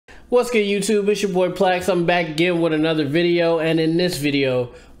What's good, YouTube? It's your boy Plax. I'm back again with another video, and in this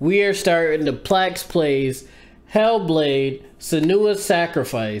video we are starting the PLAX plays Hellblade Senuas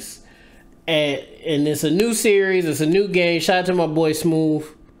Sacrifice, and it's a new series, it's a new game. Shout out to my boy Smooth.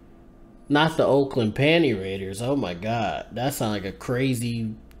 Not the Oakland Panty Raiders. Oh my god, that sounds like a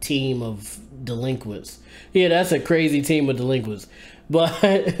crazy team of delinquents. Yeah, that's a crazy team of delinquents. But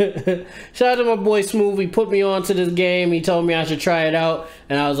shout out to my boy Smooth. He put me on to this game. He told me I should try it out,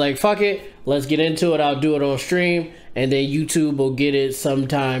 and I was like, fuck it, let's get into it. I'll do it on stream, and then YouTube will get it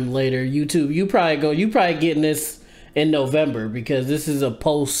sometime later. YouTube, you probably getting this in November, because this is a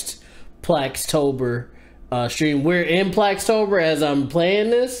post PLAXtober stream. We're in PLAXtober as I'm playing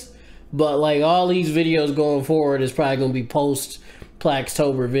this, but like all these videos going forward is probably gonna be post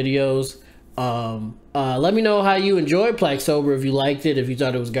PLAXtober videos. Let me know how you enjoyed PLAXtober, if you liked it, if you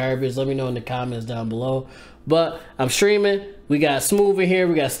thought it was garbage. Let me know in the comments down below. But I'm streaming. We got Smooth in here,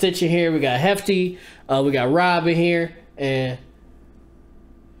 we got Stitch in here, we got Hefty, we got Rob in here, and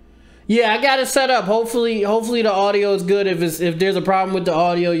yeah, I got it set up. Hopefully the audio is good. If there's a problem with the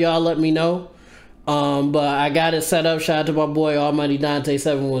audio, y'all let me know. But I got it set up. Shout out to my boy Almighty Dante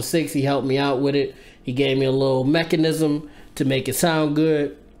 716. He helped me out with it. He gave me a little mechanism to make it sound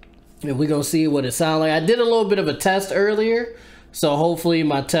good, and we're gonna see what it sounds like. I did a little bit of a test earlier, so hopefully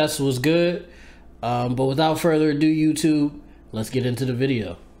my test was good. But without further ado, YouTube, let's get into the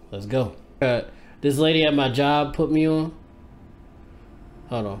video. Let's go. This lady at my job put me on.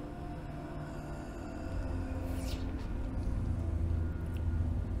 Hold on.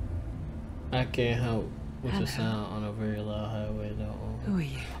 I can't help with the sound on a very loud highway. Who are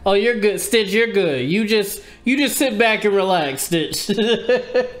you? Oh, you're good, Stitch. You're good. You just sit back and relax, Stitch.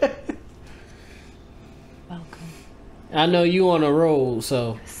 Welcome. I know you on a roll,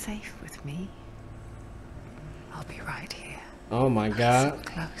 so. You're safe with me. I'll be right here. Oh my God. Sit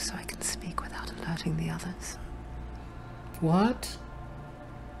close so I can speak without alerting the others. What?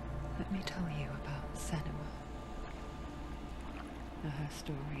 Let me tell you about Senua. Now, her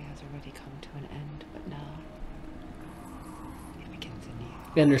story has already come to an end, but now it begins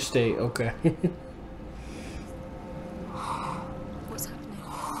anew. Interstate, okay. What's happening?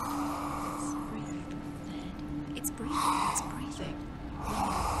 It's breathing. It's breathing.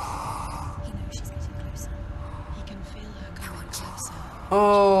 He knows she's getting closer. He can feel her coming closer.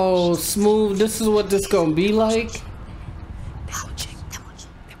 Oh, Smooth, this is what this gonna be like? They're watching. They're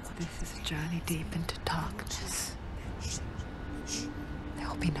watching. This is a journey deep into darkness. There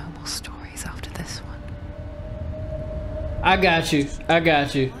will be no more stories after this one. I got you. I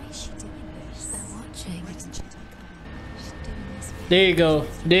got you. Why is she doing this? They're watching. She's doing this. There you go.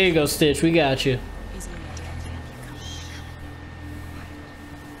 There you go, Stitch. We got you. He's already on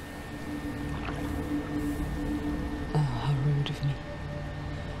the Oh, how rude of me.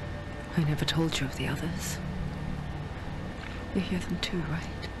 I never told you of the others. You hear them too,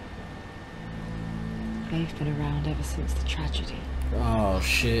 right? They've been around ever since the tragedy. Oh,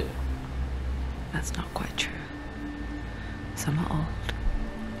 shit. That's not quite true. Some are old,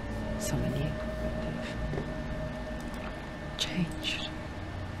 some are new, but they've changed.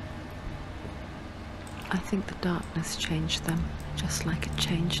 I think the darkness changed them, just like it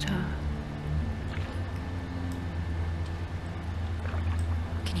changed her.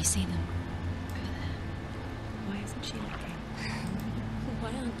 Can you see them? Over there. Why isn't she looking? Why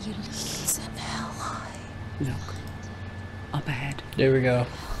aren't you looking? He's in hell high. Look, up ahead. There we go.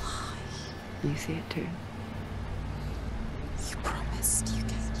 You see it too? You promised you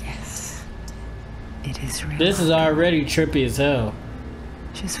could. Yes. It is real. This is already trippy as hell.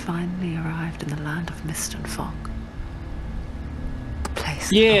 She's finally arrived in the land of mist and fog. The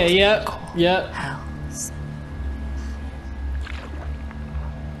place. Yeah, that yep, call yep. Hell.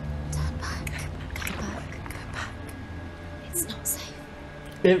 Turn back. Go back. Go back. It's not safe.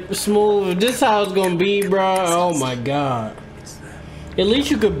 If Smooth, if this how it's gonna be, bro, oh my God. At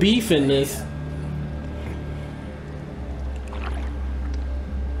least you could beef in this.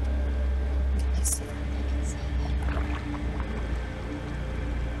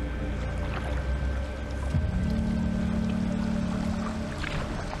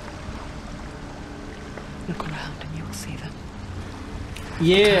 Look around and you will see them.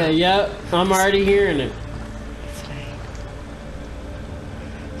 Yeah, yep. I'm already hearing it. Slain.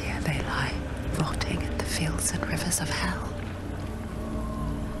 Here they lie, rotting in the fields and rivers of hell.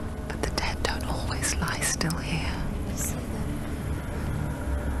 But the dead don't always lie still here.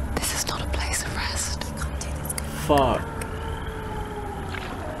 This is not a place of rest. Fuck.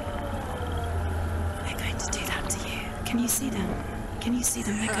 They're going to do that to you. Can you see them? Can you see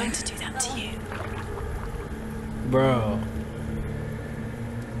them? They're going to do that to you. Bro.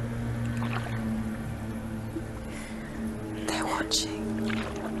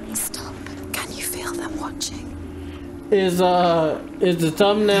 watching. Stop. Can you feel them watching? Is the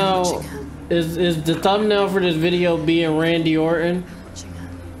thumbnail is the thumbnail for this video being Randy Orton?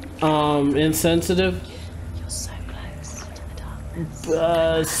 Insensitive? You're so close to the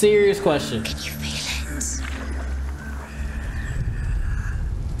darkness. Serious question. Can you feel it?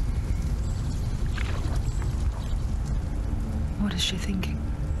 What is she thinking?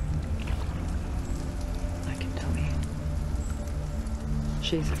 I can tell you.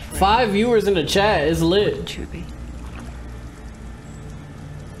 She's afraid. 5 viewers in the chat is lit. Wouldn't you be?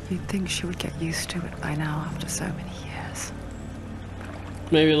 You'd think she would get used to it by now after so many years.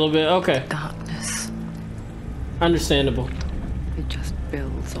 Maybe a little bit. Okay. Darkness. Understandable. It just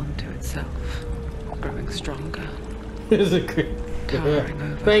builds onto itself, growing stronger. This is great. Towering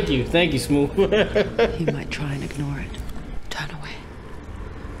over. Thank you, Smooth. You might try and ignore it, turn away.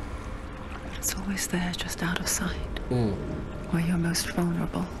 But it's always there, just out of sight, where you're most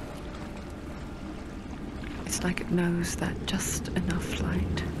vulnerable. It's like it knows that just enough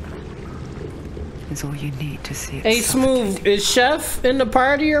light is all you need to see it. Hey, Smooth, is Chef in the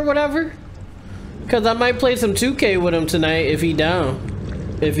party or whatever? Cause I might play some 2K with him tonight if he down.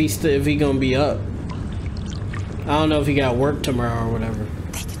 If he gonna be up. I don't know if he got work tomorrow or whatever.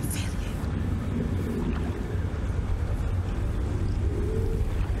 They can feel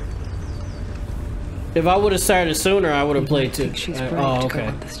you. If I would have started sooner, I would have played too. She's brave Oh, to go okay.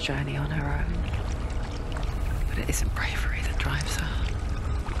 on this journey on her own. But it isn't bravery that drives her.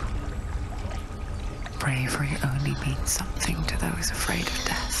 Bravery only means something to those afraid of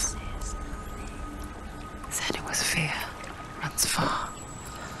death. Senua's fear runs far,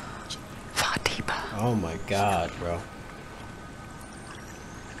 far deeper. Oh my god, bro.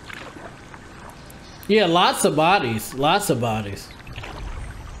 Yeah, lots of bodies. Lots of bodies.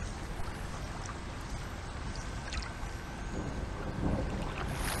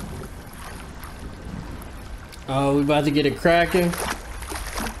 Oh, we about to get it cracking.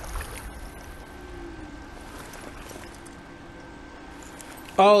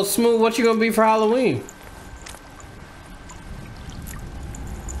 Oh, Smooth, what you gonna be for Halloween?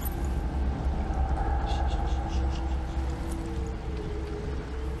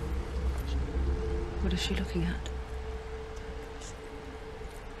 What is she looking at?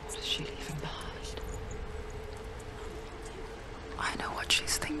 What is she leaving behind? I know what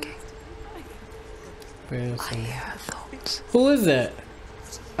she's thinking. I hear her thoughts. Who is that?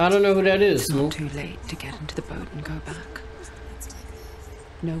 I don't know who that is. It's not Smooth. too late to get into the boat and go back.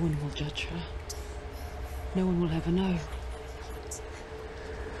 No one will judge her. No one will ever know.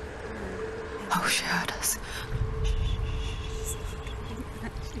 Oh, she heard us.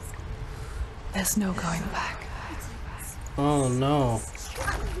 There's no going back. Oh no.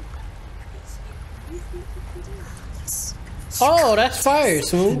 Oh, that's fire,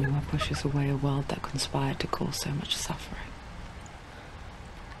 Smooth. Senua pushes away a world that conspired to cause so much suffering.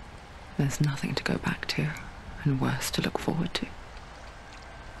 There's nothing to go back to, and worse to look forward to.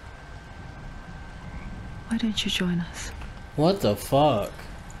 Why don't you join us? What the fuck?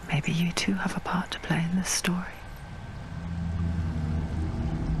 Maybe you too have a part to play in this story.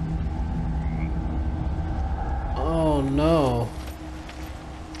 Oh no.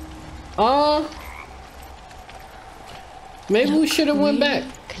 Maybe we should have went back.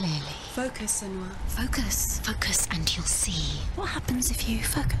 Clearly. Focus, Senua. Focus. Focus and you'll see. What happens if you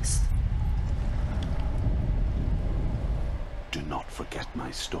focus? Do not forget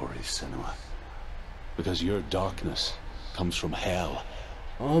my stories, Senua. Because your darkness comes from hell.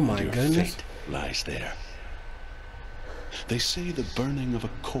 Oh my and your goodness. fate lies there. They say the burning of a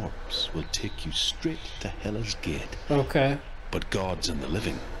corpse will take you straight to Hela's gate. Okay. But gods and the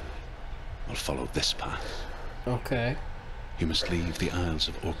living will follow this path. Okay. You must leave the Isles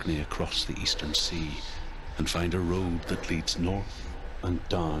of Orkney across the eastern sea and find a road that leads north and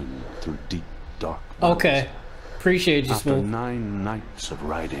down through deep, dark valleys. Okay. Appreciate you, After Smooth. 9 nights of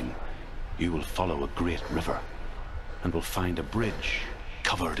riding, you will follow a great river and will find a bridge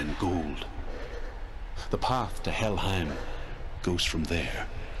covered in gold. The path to Helheim goes from there,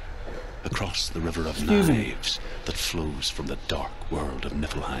 across the river of Excuse me. knives that flows from the dark world of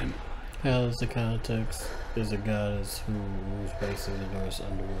Niflheim. Hell is the context. Is a goddess who rules basically the Norse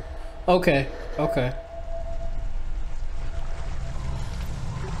underworld. Okay. Okay.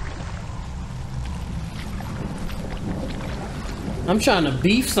 I'm trying to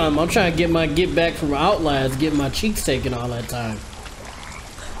beef something. I'm trying to get back from Outlast, get my cheeks taken all that time.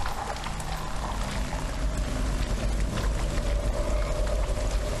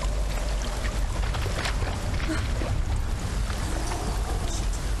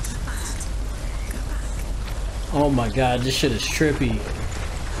 Oh my god, this shit is trippy.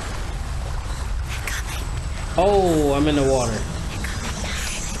 Oh, I'm in the water.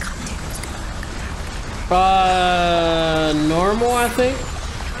 Normal, I think.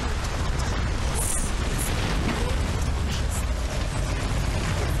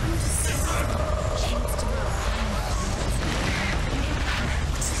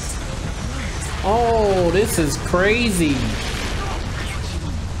 Oh, this is crazy.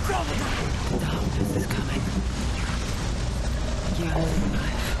 Darkness is coming. You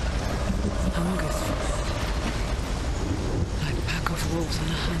hungers for it. Like a pack of wolves on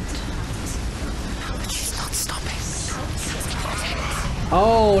a hunt. But she's not stopping.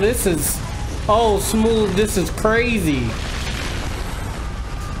 Oh, this is... Oh, Smooth, this is crazy.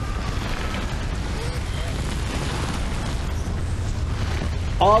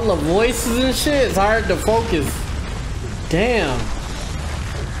 All the voices and shit, it's hard to focus. Damn.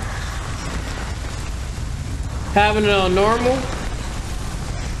 Having it on normal?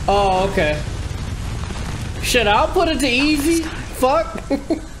 Oh, okay. Shit, I'll put it to easy. Fuck.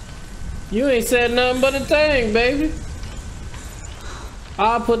 You ain't said nothing but a thing, baby.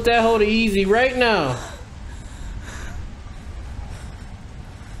 I'll put that hoe to easy right now.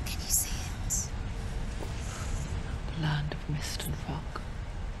 Can you see it? The land of mist and fog.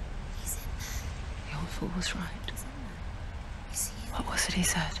 He's in there. The old fool was right. You see it? What was it he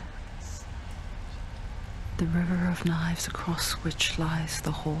said? The river of knives across which lies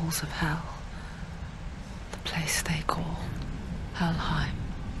the halls of hell. The place they call Helheim.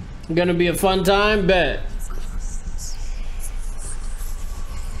 Gonna be a fun time, bet.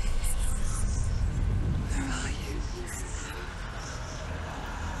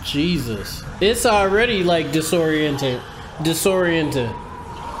 Jesus. It's already like disoriented.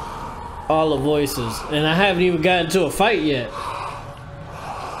 All the voices. And I haven't even gotten to a fight yet.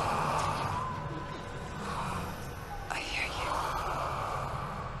 I hear you.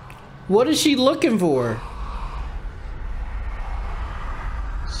 What is she looking for?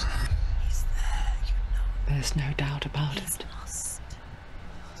 He's there, you know. There's no doubt about it.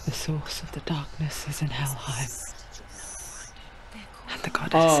 The source of the darkness is in Helheim. And the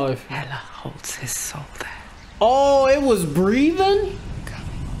goddess Hela holds his soul there. Oh, it was breathing?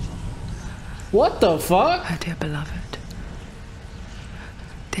 What the fuck? Her dear beloved,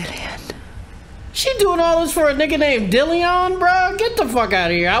 Dillion. She doing all this for a nigga named Dillion, bro? Get the fuck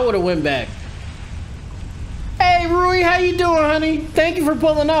out of here. I would have went back. Hey, Rui, how you doing, honey? Thank you for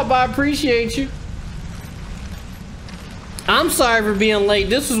pulling up. I appreciate you. I'm sorry for being late.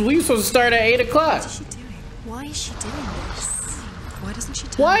 We were supposed to start at 8 o'clock. What is she doing? Why is she doing this? Why doesn't she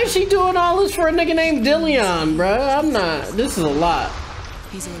tell Why me? is she doing all this for a nigga named Dillion, bro? I'm not. This is a lot.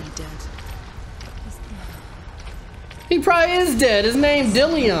 He's already dead. He probably is dead. His name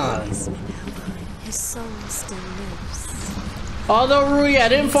Dillion. His soul still lives. Although, Rui, I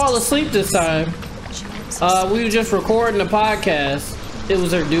didn't fall asleep this time. We were just recording a podcast. It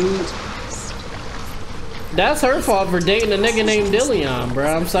was her dude. That's her fault for dating a nigga named Dillion,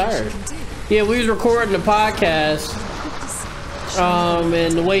 bro. I'm sorry. Yeah, we was recording a podcast.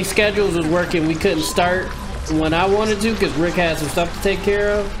 And the way schedules was working, we couldn't start when I wanted to because Rick had some stuff to take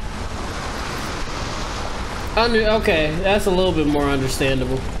care of. Okay, that's a little bit more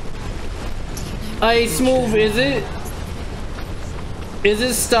understandable. Hey, Smooth, is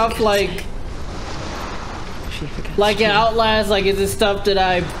it stuff like in Outlast, like is it stuff that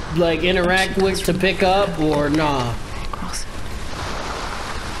I like interact with to pick up or nah?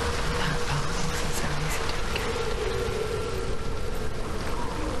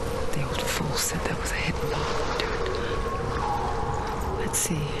 The old fool said there was a hidden path to it. Let's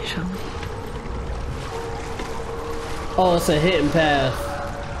see, shall we? Oh, it's a hidden path.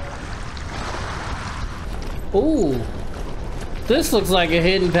 Ooh. This looks like a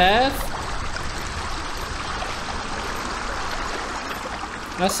hidden path.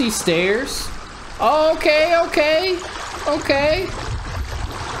 I see stairs. Oh, okay.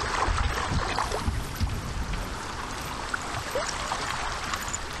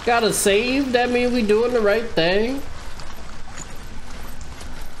 Gotta save? That means we doing the right thing.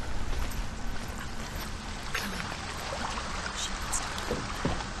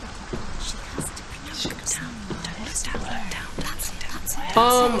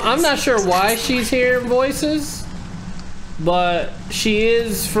 I'm not sure why she's hearing voices, but she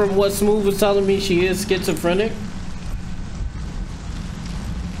is, from what Smooth was telling me, she is schizophrenic.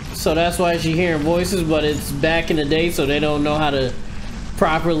 So that's why she's hearing voices, but it's back in the day, so they don't know how to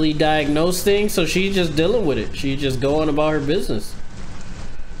properly diagnose things, so she's just dealing with it. She's just going about her business.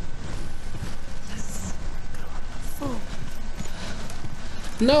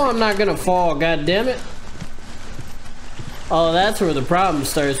 No, I'm not gonna fall, god damn it. Oh, that's where the problem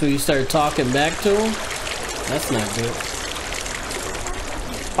starts, when you start talking back to him. That's not good.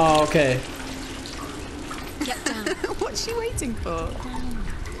 Oh, okay. Get down. What's she waiting for?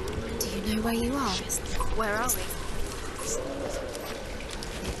 Do you know where you are? Where are we?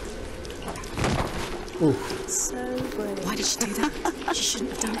 Oof. So brave. Why did she do that? She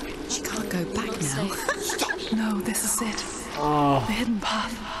shouldn't have done it. She can't go back now. Stop. No, this is it. Oh. The hidden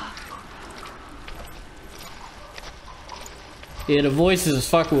path. Yeah, the voices is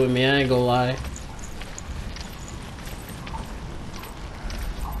fucking with me, I ain't gonna lie.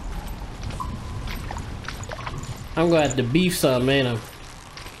 I'm gonna have to beef something, ain't I?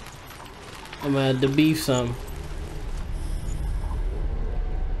 I'm gonna have to beef something.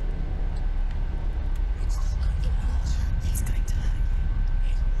 He's going to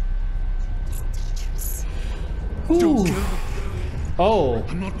hurt you. Ooh. Oh.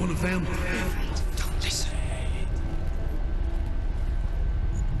 I'm not one of them. Don't listen.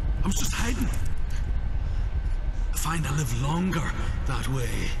 I was just hiding. I find I live longer that way.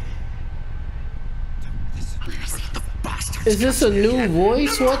 The bastards. Is this a new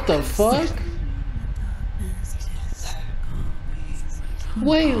voice? What the fuck?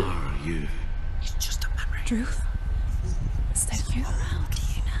 Wait. Who are you? It's just a memory. Truth? Is that you? Around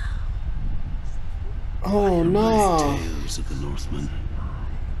you now. Oh no. Tales of the Northmen.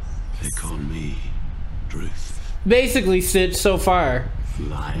 They call me Druth. Basically, Stitch so far.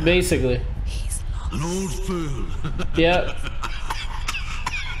 Liar. Basically. He's lost. An old fool. Yep.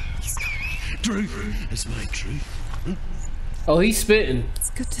 Truth is my truth. Oh, he's spitting.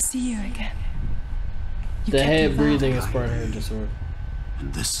 It's good to see you again. You The kept head your vow. breathing is part of her disorder.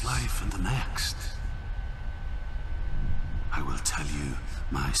 In this life and the next, I will tell you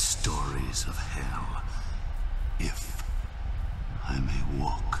my stories of hell, if I may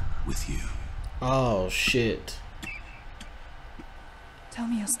walk with you. Oh shit. Tell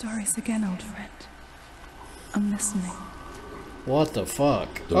me your stories again, old friend. I'm listening. What the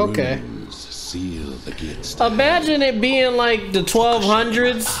fuck? The Okay. runes seal the gates to Imagine it being like the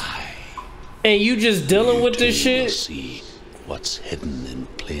 1200s and you just dealing with this hell. You shit. see what's hidden in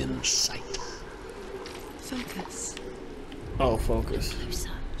plain sight. Focus. Oh, focus. Closer.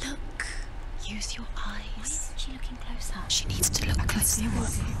 Look. Use your eyes. Why isn't she looking closer? She needs to look closer.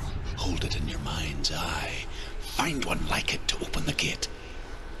 Hold it in your mind's eye. Find one like it to open the gate.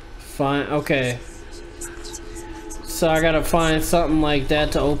 Fine. Okay. So I gotta find something like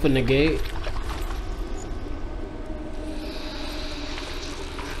that to open the gate.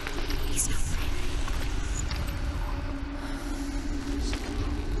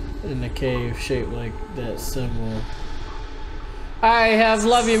 In the cave shaped like that symbol. I have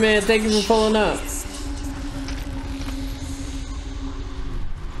love you, man. Thank you for pulling up.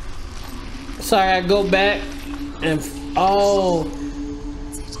 So I gotta go back and oh.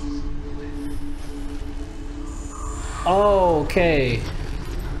 Oh, okay.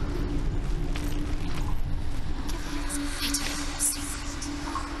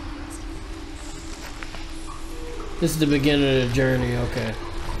 This is the beginning of the journey, okay.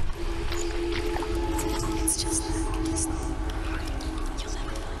 It's just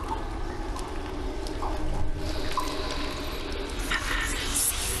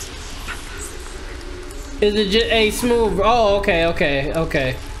Is it just a smooth? Oh, okay, okay,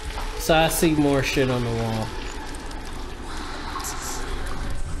 okay. So I see more shit on the wall.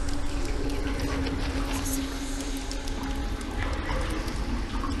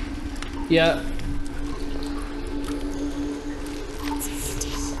 Yep.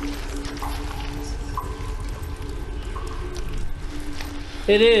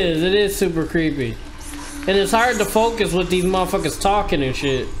 It is super creepy. And it's hard to focus with these motherfuckers talking and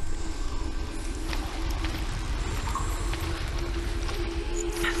shit.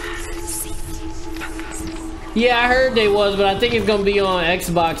 Yeah, I heard they was, but I think it's gonna be on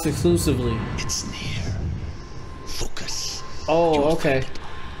Xbox exclusively. It's near. Focus. Oh, okay.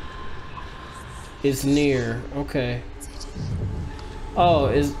 It's near. Okay. Oh,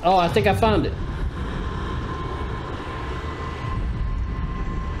 I think I found it.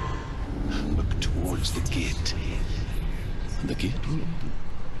 Look towards the gate. And the gate will open.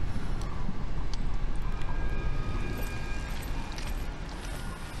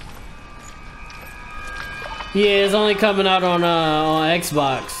 Yeah, it's only coming out on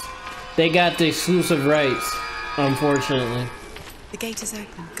Xbox. They got the exclusive rights, unfortunately. The gate is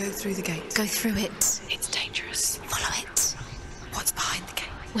open. Go through the gate. Go through it. It's dangerous. Follow it. What's behind the gate?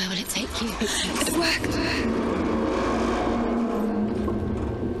 Where will it take you? It worked.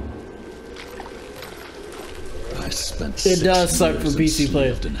 I spent It does 6 suck for years PC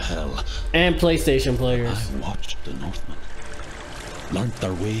players enslaved in hell. and PlayStation players. I watched the Northmen. learnt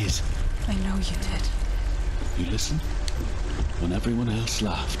their ways. I know you did. You listened when everyone else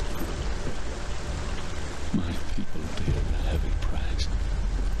laughed. My people paid a heavy price.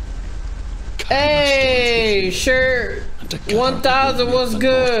 Hey, sure. 1000 was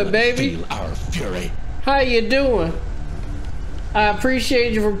good, baby. Feel our fury. How you doing? I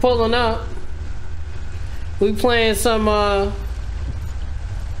appreciate you for pulling up. We playing some Another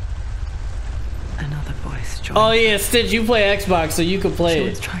voice joined. Oh yeah, Stitch, you play Xbox, so you can play She it.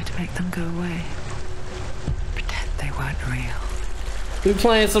 was trying to make them go away. Pretend they weren't real. We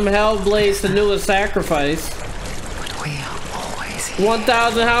playing some Hellblade Senuas Sacrifice. But we are always here.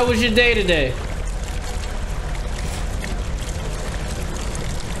 1000, how was your day today?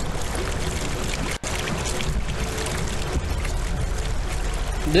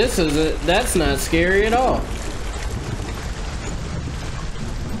 This isn't, that's not scary at all.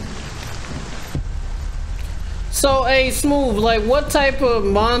 So, hey, Smooth, like what type of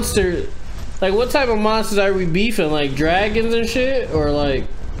monster, like what type of monsters are we beefing? Like dragons and shit? Or like...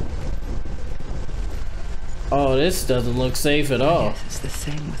 Oh, this doesn't look safe at all. Yes, it's the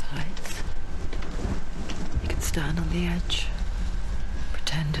same with heights. You can stand on the edge.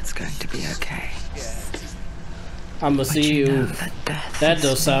 Pretend it's going to be okay. I'ma But see you know you. that death That is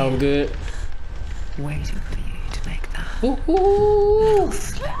does sound good. waiting for you to make that Ooh.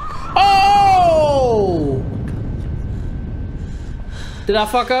 slip. Oh! Did I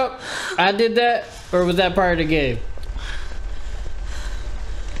fuck up? I did that? Or was that part of the game?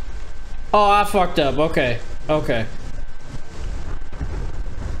 Oh, I fucked up. Okay. Okay.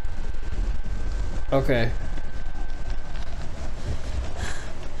 Okay.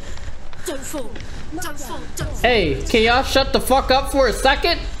 Don't fall. Don't fall. Don't fall. Hey, can y'all shut the fuck up for a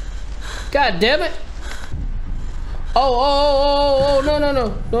second? God damn it. Oh,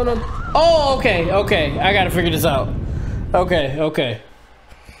 no. Oh, okay. I gotta figure this out. Okay.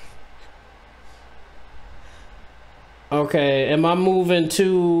 Okay, am I moving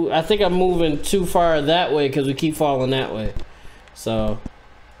too... I think I'm moving too far that way because we keep falling that way. So,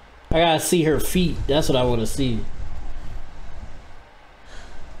 I gotta see her feet. That's what I want to see.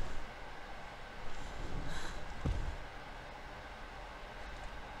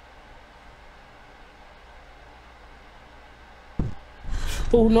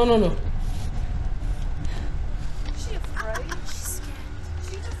 Oh, no. Is she afraid? She's scared.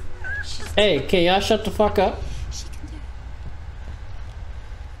 She's afraid. Hey, can y'all shut the fuck up? She can do it.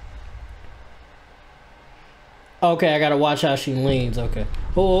 Okay, I gotta watch how she leans. Okay.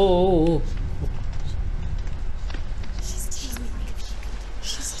 Oh. She's too weak.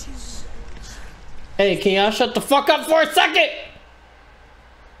 She's too weak. Hey, can y'all shut the fuck up for a second?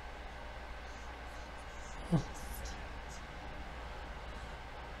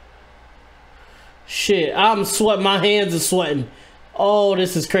 Shit, I'm sweating. My hands are sweating. Oh,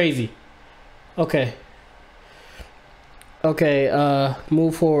 this is crazy. Okay.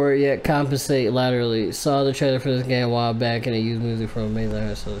 Move forward yet compensate laterally. Saw the trailer for this game a while back and it used music from a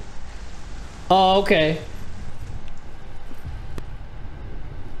mainline. So. Oh, okay.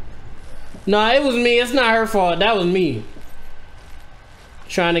 No, it was me. It's not her fault. That was me.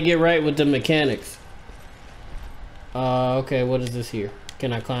 Trying to get right with the mechanics. Okay, what is this here?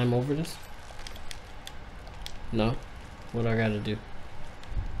 Can I climb over this? No? What do I gotta do?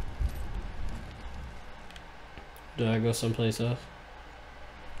 Do I go someplace else?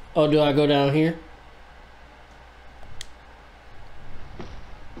 Oh, do I go down here?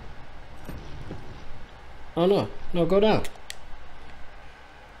 Oh no. No, go down.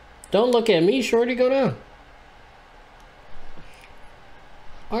 Don't look at me, shorty, go down.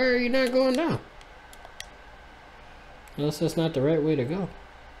 Why are you not going down? Unless that's not the right way to go.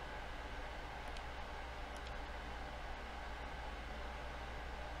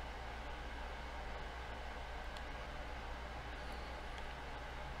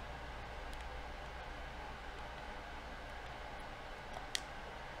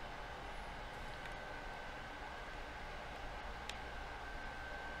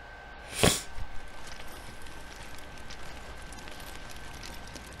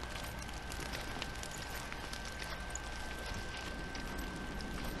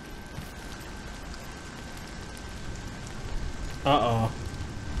 Uh-oh.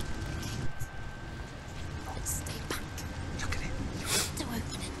 Stay back. Look at it. You have to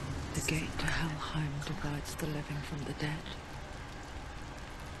open it. The gate to Helheim divides the living from the dead.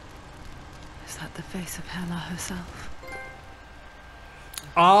 Is that the face of Hela herself?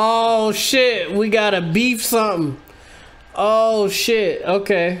 Oh shit, we gotta beef something. Oh shit,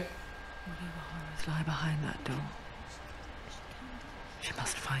 okay. Whatever horrors lie behind that door, she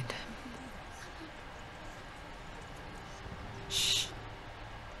must find him. Shh.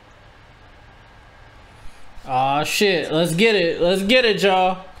 Aw, shit. Let's get it. Let's get it,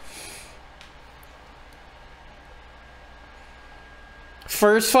 y'all.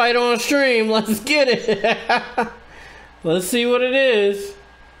 First fight on stream. Let's get it. Let's see what it is.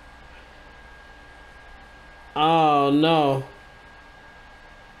 Oh, no.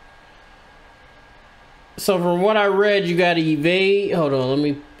 So from what I read, you gotta evade. Hold on, let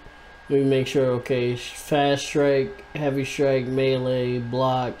me make sure. Okay, fast strike, heavy strike, melee,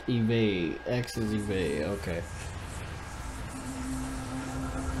 block, evade. X is evade. Okay.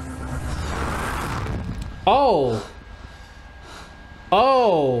 Oh.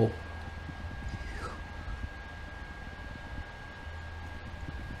 Oh.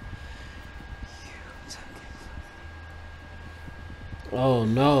 Oh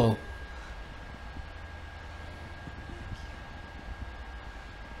no.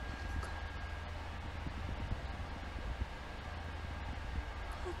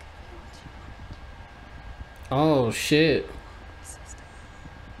 Oh shit.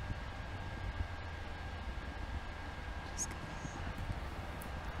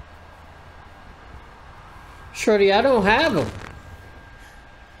 Shorty, I don't have them.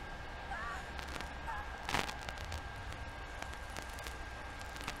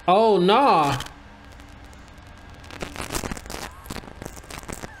 Oh nah.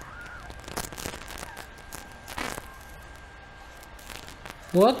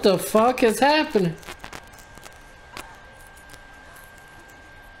 What the fuck is happening?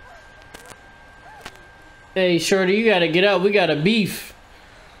 Hey, Shorty, you gotta get up. We got a beef.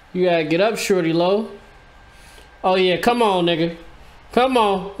 You gotta get up, Shorty Low. Oh, yeah, come on, nigga. Come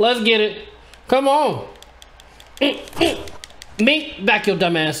on. Let's get it. Come on. Mink, back your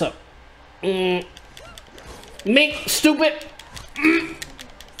dumb ass up. Mink, stupid.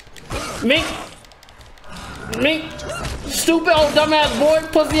 Mink. Mink. Stupid old dumbass boy.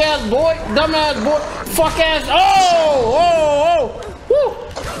 Pussy ass boy. Dumbass boy. Fuck ass. Oh! Oh! Oh!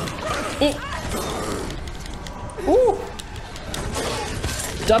 Woo! Ooh.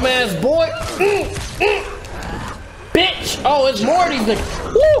 Dumbass boy. Bitch. Oh, it's more of these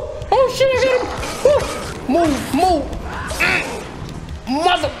niggas. Woo! Oh shit, I hit him. Woo! Move, move.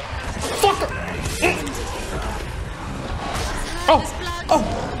 Motherfucker. Oh, oh.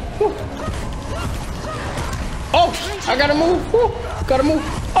 Woo. Oh, I gotta move. Woo. Gotta move.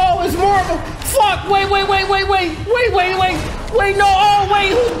 Oh, it's more of them. Fuck. Wait. Wait, no. Oh,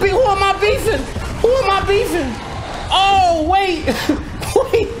 wait. Who am I beefing? Who am I beefing? Oh, wait.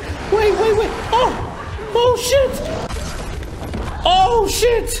 wait. Oh, shit. Oh,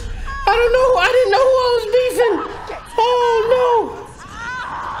 shit. I don't know. I didn't know who I was beefing. Oh,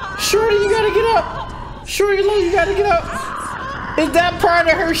 no. Shorty, you gotta get up. Shorty, look, you gotta get up. Is that part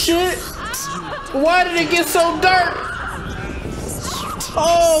of her shit? Why did it get so dark?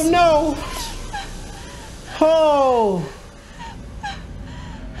 Oh, no. Oh.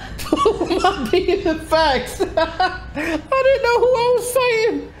 My being facts. I didn't know who I was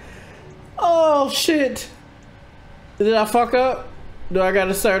fighting. Oh shit. Did I fuck up? Do I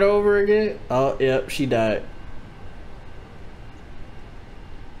gotta start over again? Oh, yep, she died.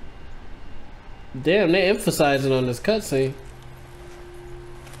 Damn, they emphasizing on this cutscene.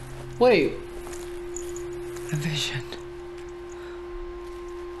 Wait. A vision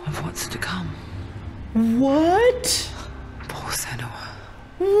of what's to come. What? Poor Senua.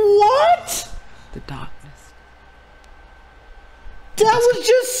 What? The darkness. That was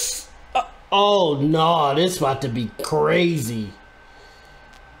just... oh no, this about to be crazy.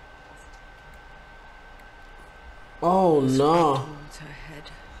 Oh no. Towards her head,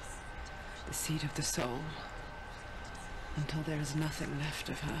 the seat of the soul, until there is nothing left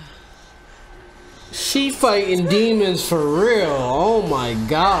of her. She fighting demons for real. Oh my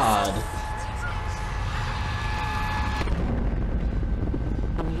god.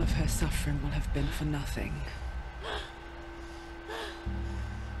 All of her suffering will have been for nothing.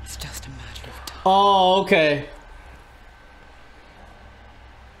 It's just a matter of time. Oh, okay.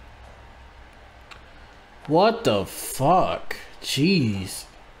 What the fuck? Jeez.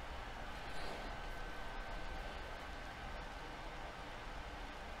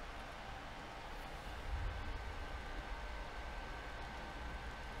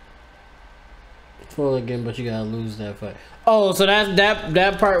 Full again, but you gotta lose that fight. Oh, so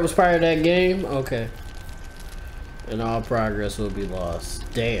that part was part of that game? Okay. And all progress will be lost.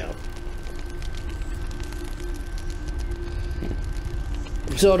 Damn.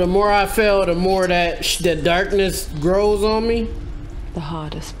 So the more I fail, the more that darkness grows on me? The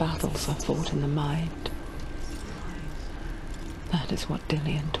hardest battles are fought in the mind. That is what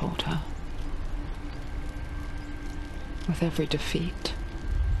Dillian taught her. With every defeat,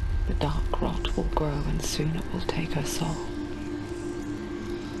 The dark rot will grow and soon it will take her soul.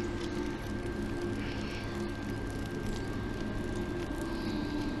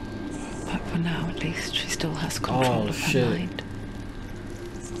 But for now, at least, she still has control of her mind.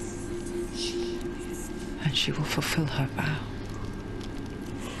 And she will fulfill her vow.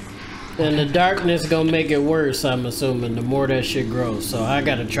 And the darkness gonna make it worse, I'm assuming, the more that shit grows. So I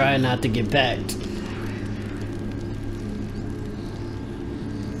gotta try not to get packed.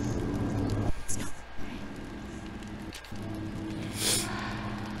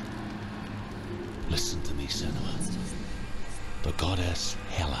 Listen to me, Senua. The goddess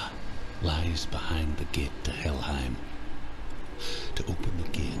Hela lies behind the gate to Helheim. To open the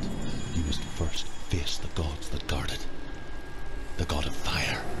gate, you must first face the gods that guard it. The god of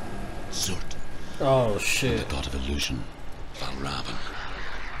fire, Zurt. Oh shit. And the god of illusion, Valravan.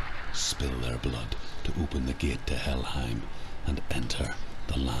 Spill their blood to open the gate to Helheim and enter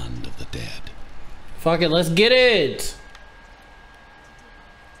the land of the dead. Fuck it, let's get it!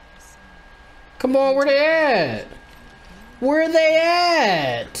 Come on, where they at? Where they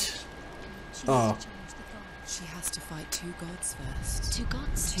at? Oh. She has to fight two gods first. Two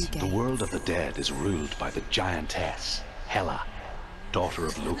gods? Two gates. The world of the dead is ruled by the giantess, Hela, daughter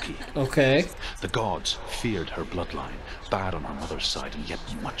of Loki. Okay. The gods feared her bloodline, bad on her mother's side and yet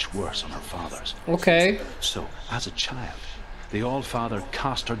much worse on her father's. Okay. So, as a child, the All-Father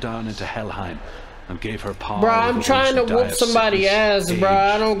cast her down into Helheim and gave her power. Bruh, I'm trying to whoop somebody's ass,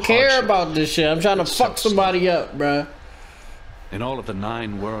 bruh. I don't care about this shit. I'm trying to fuck somebody up, bruh. In all of the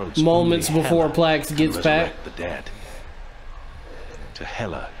 9 worlds, moments before PLAX gets back. The dead. To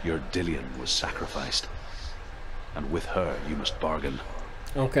Hela, your Dillion was sacrificed, and with her you must bargain.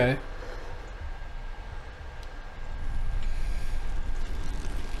 Okay.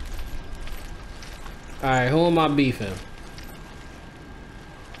 All right, who am I beefing?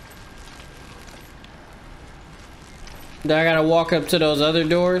 Do I gotta walk up to those other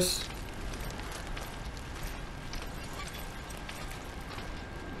doors?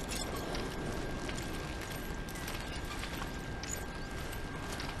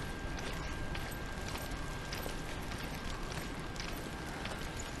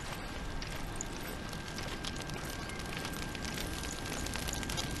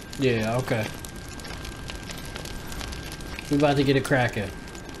 Yeah, okay. We about to get it cracking.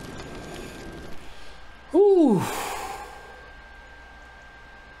 Whew.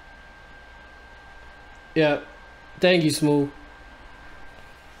 Yeah. Thank you, Smooth.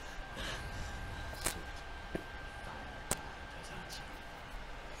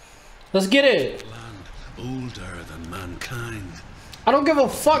 Let's get it. Land older than mankind. I don't give a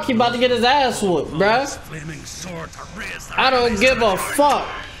fuck. He about to get his ass whooped, bruh. I don't give a fuck.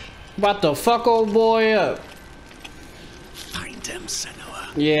 About to fuck old boy up. Find him,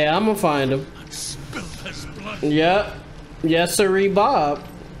 Senua. Yeah, I'm gonna find him. And spill his blood. Yep. Yes, sirree, Bob.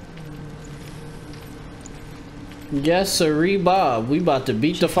 Yes, sirree, Bob. We about to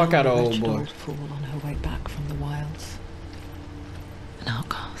beat the fuck out of old boy. Old fool on her way back from the wilds. An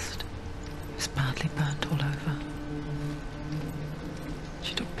outcast. Was badly burnt all over.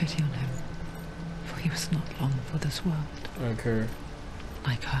 She took pity on him, for he was not long for this world. Okay.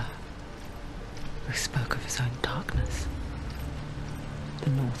 Like her, who spoke of his own darkness. The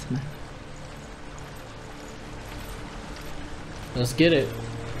Northmen. Let's get it.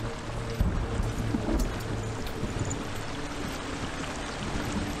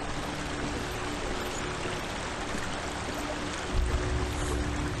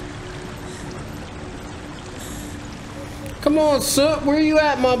 Come on, Soot, where you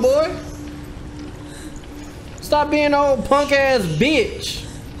at, my boy? Stop being an old punk ass bitch.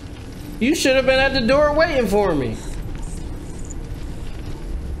 You should have been at the door waiting for me.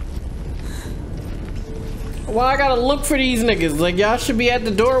 Why I gotta look for these niggas? Like, y'all should be at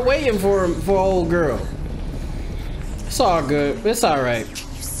the door waiting for old girl. It's all good. It's alright.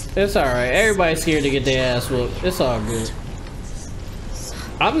 It's alright. Everybody's scared to get their ass whooped. It's all good.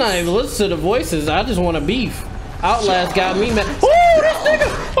 I'm not even listening to the voices. I just want to beef. Outlast got me mad. Oh, this nigga!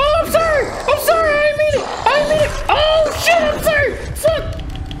 Oh, I'm sorry! I'm sorry! I didn't mean it! I didn't mean it! Oh, shit! I'm sorry! Fuck!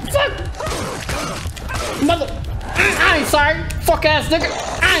 Fuck! Mother... I ain't sorry! Fuck ass nigga!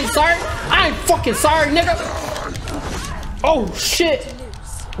 I ain't sorry! I ain't fucking sorry, nigga! Oh, shit!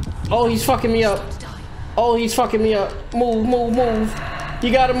 Oh, he's fucking me up. Oh, he's fucking me up. Move, move, move.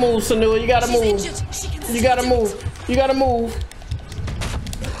 You gotta move, Senua. You gotta move. You gotta move. You gotta move.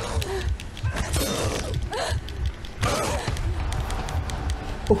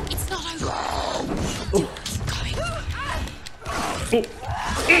 It's not over.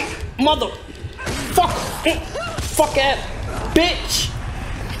 Mother fuck fuck at bitch.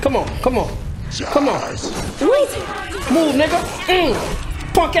 Come on, come on, come on. Move, nigga.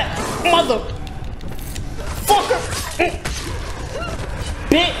 Punk out, motherfucker.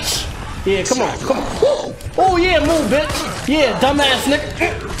 Bitch. Yeah, come on, come on. Oh yeah, move, bitch. Yeah, dumbass nigga.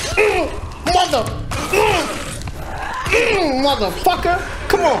 Motherfucker.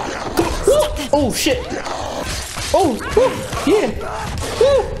 Come on. Come on. Oh shit. Oh, yeah.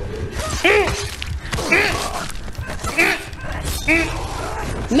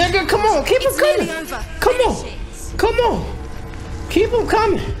 Nigga, come on, keep him coming. Come on, come on. Keep him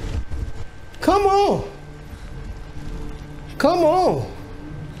coming. Come on. Come on.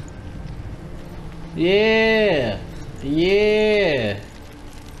 Yeah. Yeah.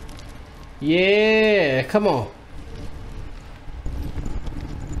 Yeah. Come on.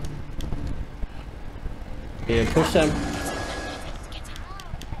 Yeah, push them.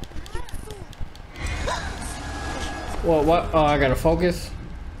 What? Oh, I gotta focus.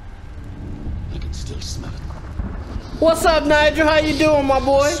 I can still smell it. What's up, Nigel? How you doing, my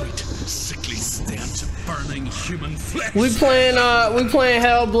boy? Sweet, sickly stench of burning human flesh. We playing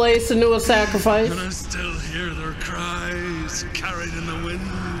Hellblade, Senuas Sacrifice. And I still hear their cries carried in the wind.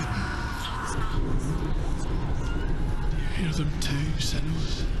 You hear them too,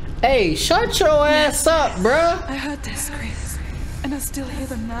 Senuas? Hey, shut your ass up, bruh. I heard their screams, and I still hear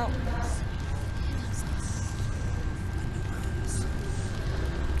them now.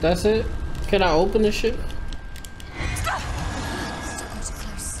 That's it? Can I open this shit?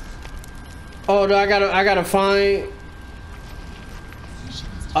 Oh, I gotta find.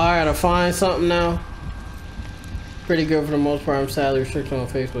 I gotta find something now. Pretty good for the most part. I'm sadly restricted on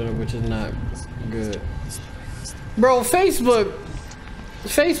Facebook, which is not good. Bro, Facebook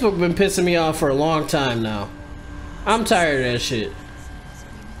been pissing me off for a long time now. I'm tired of that shit.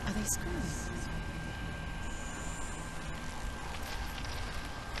 Are they screaming?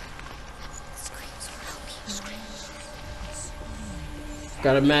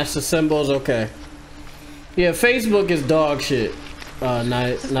 Gotta match the symbols, okay. Yeah, Facebook is dog shit,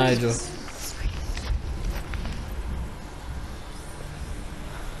 Nigel.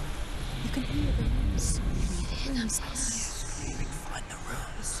 You can hear the rooms.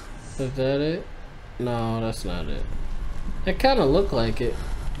 Is that it? No, that's not it. It kinda looked like it,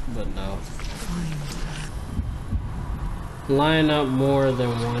 but no. Line up more than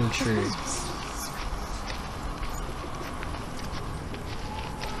one tree.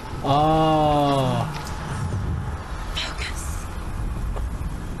 Oh.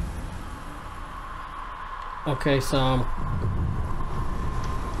 Okay, so I'm...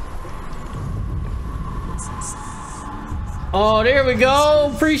 Oh, there we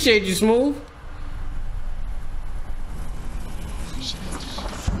go. Appreciate you, Smooth.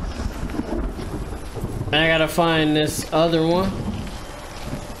 I gotta find this other one.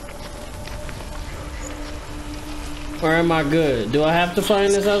 Or am I good? Do I have to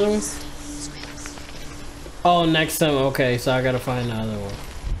find this other one? Oh, next time. Okay, so I gotta find the other one.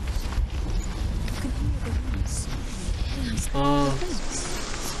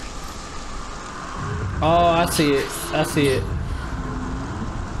 Oh, I see it. I see it.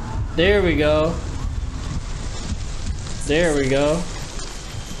 There we go. There we go.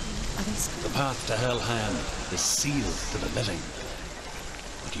 The path to Hellhand is sealed to the living,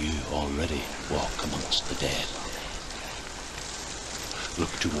 but you already walk amongst the dead.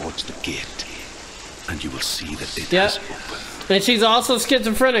 Look towards the gate, and you will see that it has opened. And she's also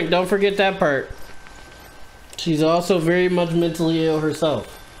schizophrenic. Don't forget that part. She's also very much mentally ill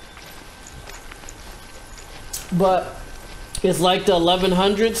herself. But it's like the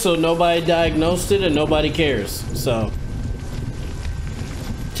 1100s, so nobody diagnosed it and nobody cares. So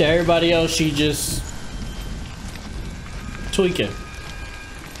to everybody else, she just tweaking.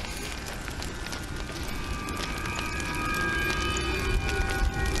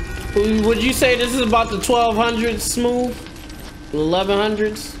 Would you say this is about the 1200s, Smooth?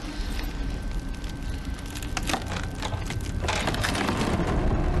 1100s?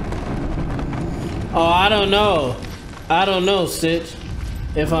 Oh, I don't know. I don't know, Stitch.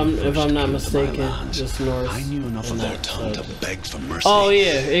 If I'm not mistaken, just north. I knew enough of their tongue to beg for mercy. Oh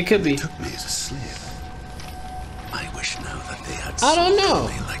yeah, it could be. They took me as a slave. I wish now that they had I don't know.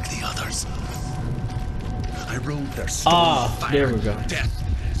 me like the others. I rode their storm of fire, there we go. death,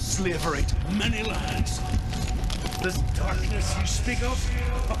 slavery to many lands. This darkness you speak of.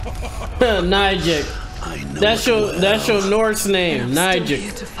 Nijik. That's your Norse name, Nijik.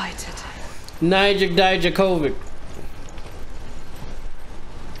 Here to fight it. Nijik Dijakovic.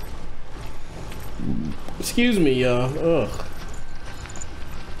 Excuse me, y'all. Ugh.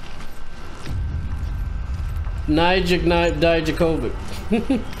 Nijik Dijakovic. Oh,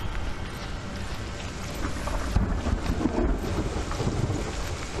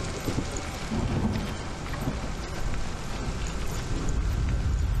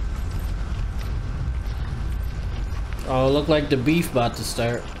 look like the beef about to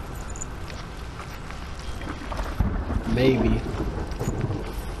start. Maybe.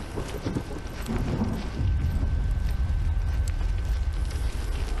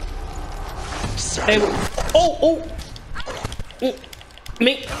 Hey, oh!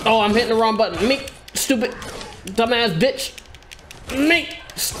 Me! Oh, I'm hitting the wrong button. Me! Stupid! Dumbass bitch! Me!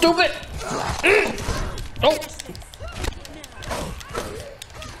 Stupid! Oh!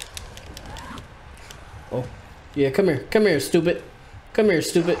 Oh. Yeah, come here, stupid. Come here,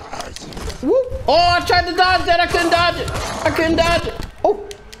 stupid. Whoop! Oh, I tried to dodge that. I couldn't dodge it. I couldn't dodge it. Oh!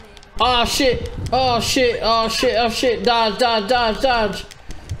 Oh, shit. Oh, shit. Oh, shit. Oh, shit. Dodge, dodge, dodge, dodge.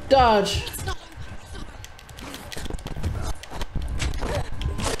 Dodge.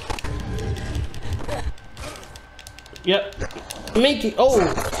 Yep. Minky. Oh.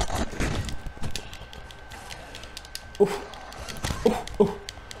 Oh. Oh. Oh.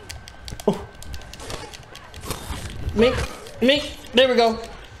 Oh. Mink. Mink. There we go.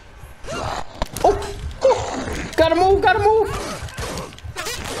 Oh. Oh. Gotta move. Gotta move.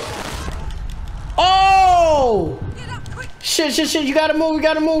 Oh. Shit, shit, shit. You gotta move. You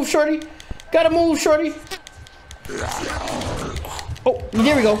gotta move, shorty. Gotta move, shorty. Oh,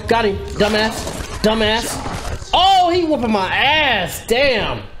 there we go. Got him. Dumbass. Dumbass. Oh, he whooping my ass.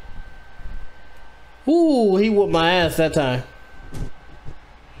 Damn. Ooh, he whooped my ass that time.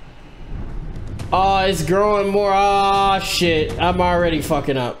 Oh, it's growing more. Oh, shit. I'm already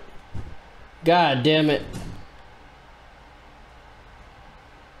fucking up. God damn it.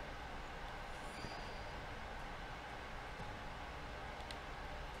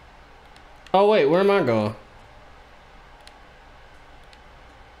 Oh, wait. Where am I going?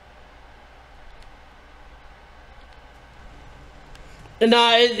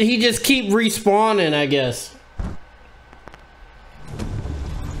 Nah, he just keep respawning, I guess.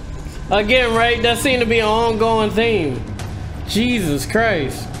 Again, right? That seemed to be an ongoing theme. Jesus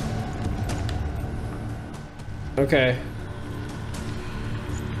Christ. Okay.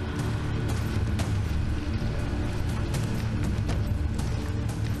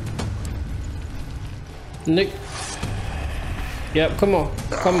 Nick. Yep, come on.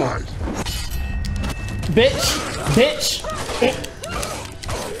 Come on. Bitch. Bitch.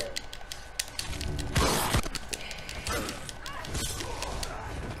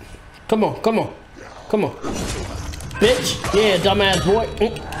 Come on, come on, come on. Bitch. Yeah, dumbass boy.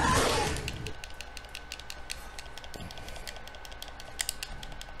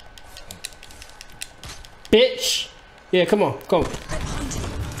 Bitch. Yeah, come on, come on.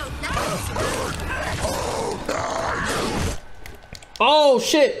 Oh,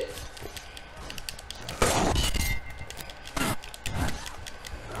 shit.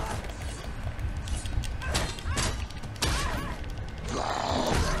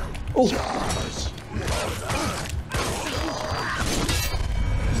 Oh.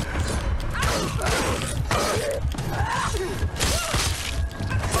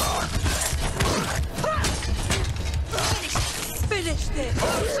 Finish this.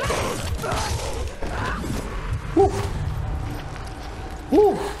 Woo.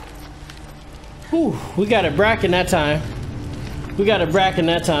 Woo. Woo. We got it bracking that time. We got it bracking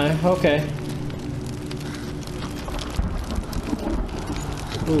that time. Okay.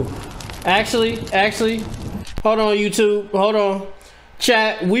 Ooh. Actually, hold on, YouTube. Hold on.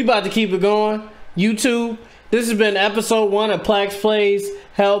 Chat, we about to keep it going. YouTube, this has been episode 1 of PLAX Plays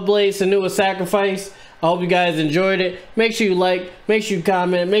Hellblade Senuas Sacrifice. I hope you guys enjoyed it. Make sure you like, make sure you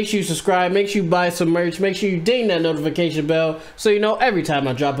comment, make sure you subscribe, make sure you buy some merch, make sure you ding that notification bell so you know every time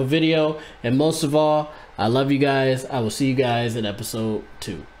I drop a video. And most of all, I love you guys. I will see you guys in episode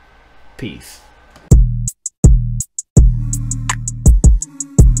 2. Peace.